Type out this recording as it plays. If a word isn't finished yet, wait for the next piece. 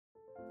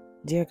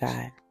Dear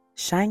God,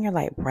 shine your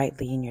light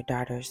brightly in your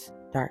daughter's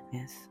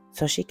darkness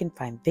so she can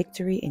find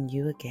victory in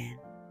you again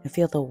and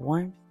feel the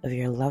warmth of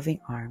your loving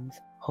arms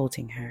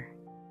holding her.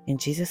 In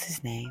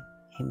Jesus' name,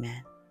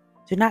 amen.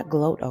 Do not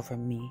gloat over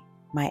me,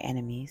 my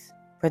enemies,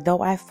 for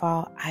though I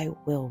fall, I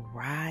will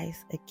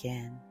rise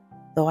again.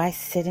 Though I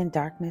sit in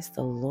darkness,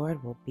 the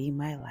Lord will be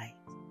my light.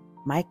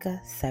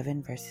 Micah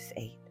 7 verses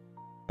 8.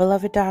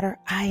 Beloved daughter,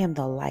 I am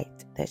the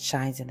light that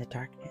shines in the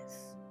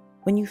darkness.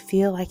 When you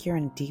feel like you're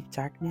in deep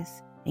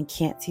darkness and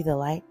can't see the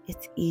light,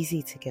 it's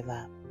easy to give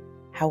up.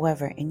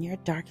 However, in your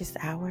darkest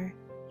hour,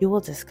 you will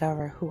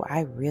discover who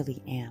I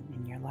really am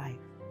in your life.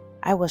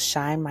 I will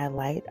shine my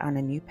light on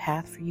a new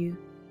path for you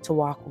to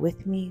walk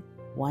with me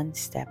one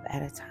step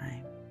at a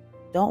time.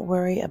 Don't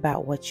worry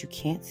about what you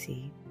can't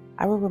see.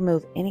 I will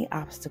remove any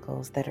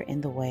obstacles that are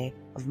in the way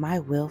of my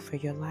will for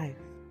your life.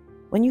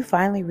 When you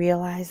finally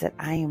realize that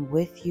I am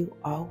with you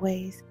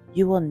always,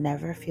 you will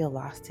never feel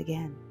lost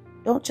again.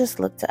 Don't just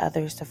look to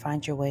others to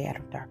find your way out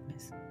of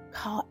darkness.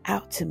 Call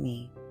out to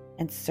me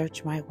and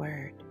search my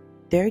word.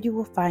 There you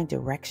will find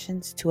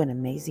directions to an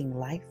amazing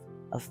life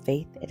of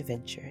faith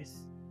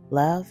adventures.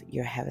 Love,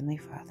 your Heavenly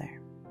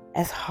Father.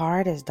 As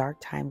hard as dark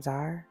times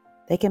are,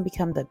 they can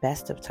become the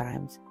best of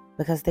times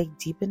because they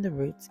deepen the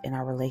roots in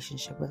our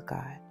relationship with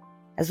God.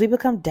 As we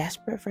become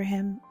desperate for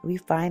Him, we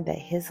find that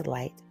His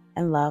light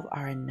and love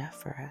are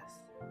enough for us.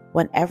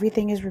 When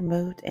everything is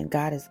removed and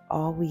God is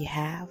all we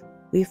have,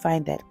 we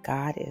find that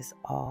God is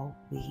all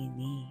we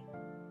need.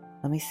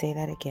 Let me say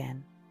that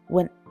again.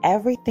 When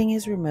everything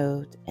is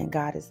removed and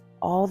God is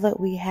all that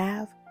we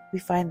have, we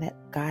find that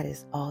God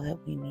is all that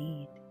we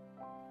need.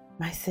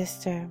 My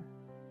sister,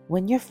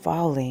 when you're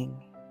falling,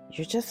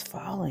 you're just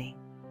falling.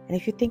 And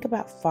if you think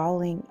about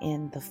falling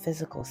in the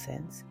physical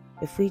sense,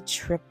 if we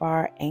trip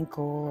our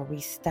ankle or we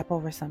step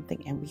over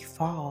something and we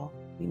fall,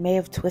 we may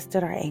have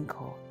twisted our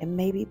ankle. It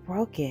may be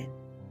broken.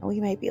 And we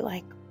may be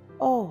like,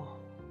 oh,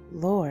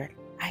 Lord,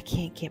 I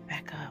can't get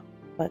back up.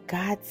 But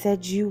God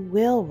said you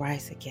will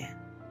rise again.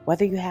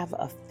 Whether you have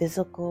a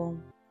physical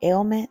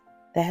ailment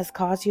that has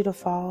caused you to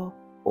fall,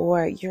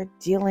 or you're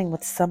dealing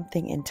with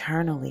something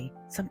internally,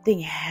 something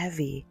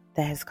heavy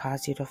that has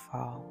caused you to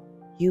fall,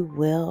 you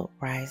will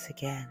rise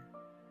again.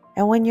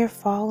 And when you're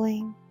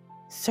falling,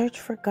 search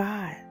for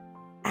God.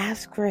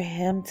 Ask for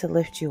Him to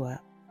lift you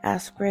up.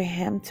 Ask for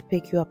Him to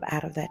pick you up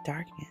out of that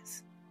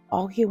darkness.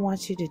 All He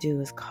wants you to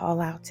do is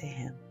call out to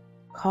Him.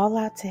 Call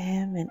out to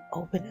Him and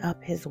open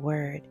up His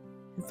Word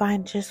and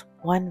find just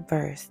one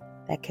verse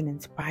that can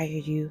inspire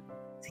you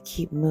to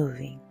keep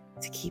moving,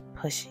 to keep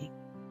pushing.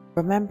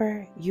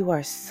 Remember, you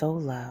are so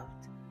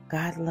loved.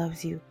 God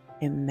loves you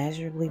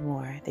immeasurably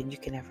more than you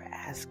can ever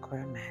ask or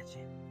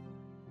imagine.